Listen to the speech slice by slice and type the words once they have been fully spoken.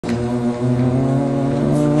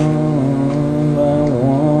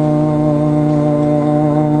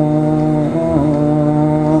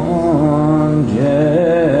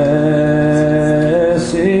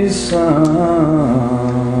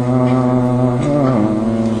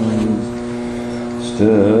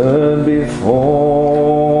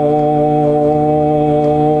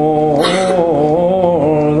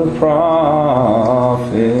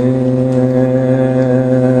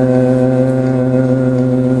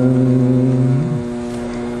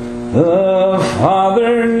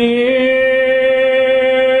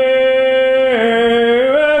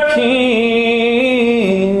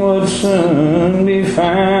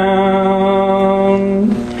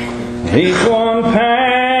one passed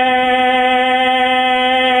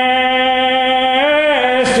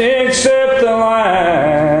except the last.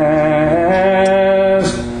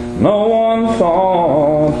 No one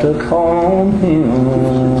thought to call him.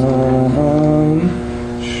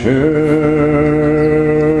 Surely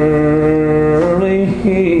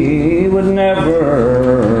he would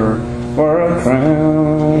never wear a crown.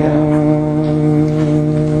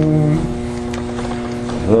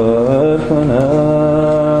 But when others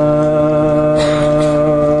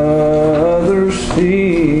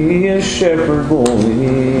see a shepherd boy,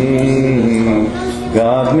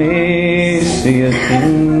 God may see a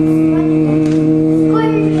king.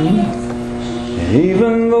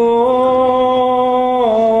 Even though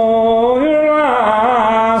your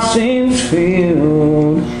life seems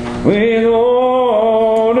filled with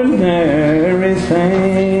ordinary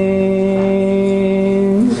things,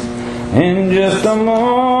 in just a moment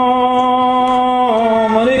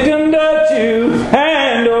it can touch you,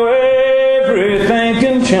 and everything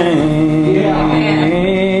can change.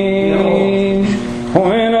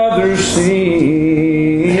 When others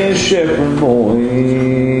see a shepherd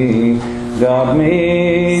boy, God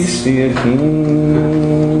may see a king.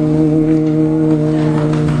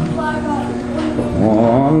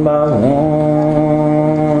 One by one,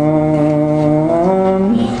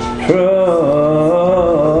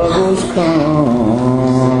 troubles come,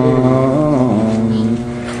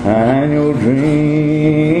 and your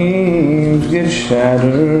dreams get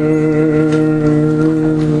shattered.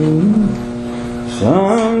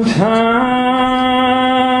 Sometimes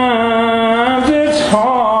it's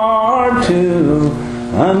hard to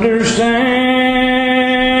understand,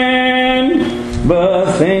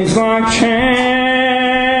 but things like chance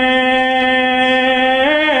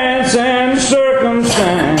and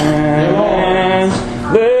circumstance,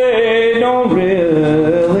 they don't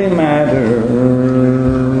really matter.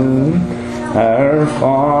 Our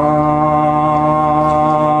Father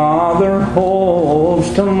holds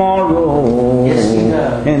tomorrow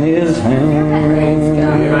in His hand.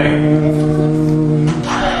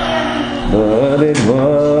 But it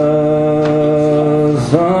wasn't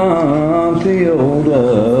the oldest,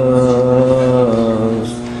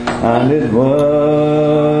 and it wasn't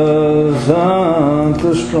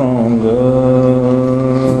the strongest,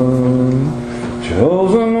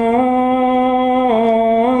 chosen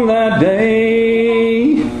on that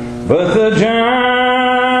day, but the giant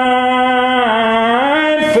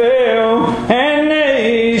fell and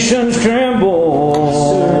nations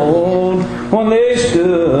trembled when they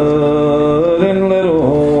stood in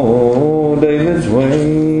little David's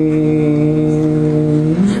way.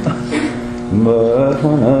 But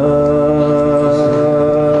when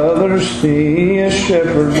others see a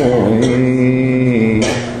shepherd boy,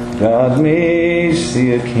 God may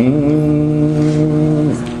see a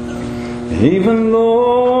king. Even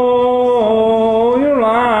though your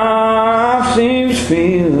life seems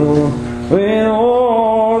filled with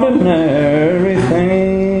ordinary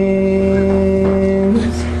things,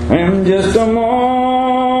 in just a moment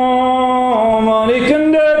it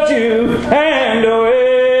can touch you, and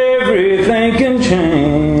everything can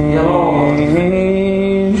change.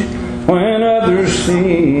 When others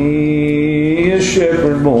see a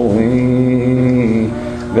shepherd boy,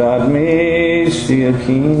 God may see a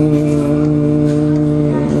king.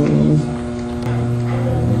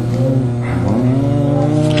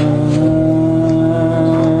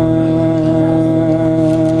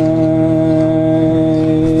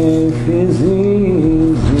 Life is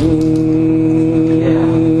easy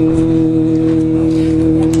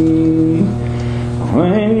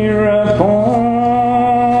when you're up on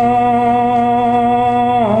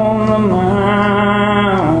the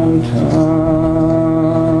mountain,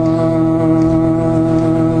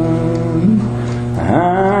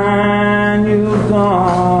 and you've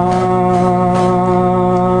got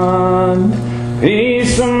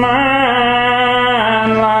peace of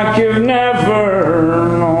mind like you've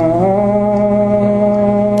never known.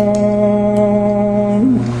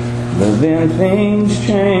 But then things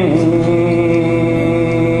change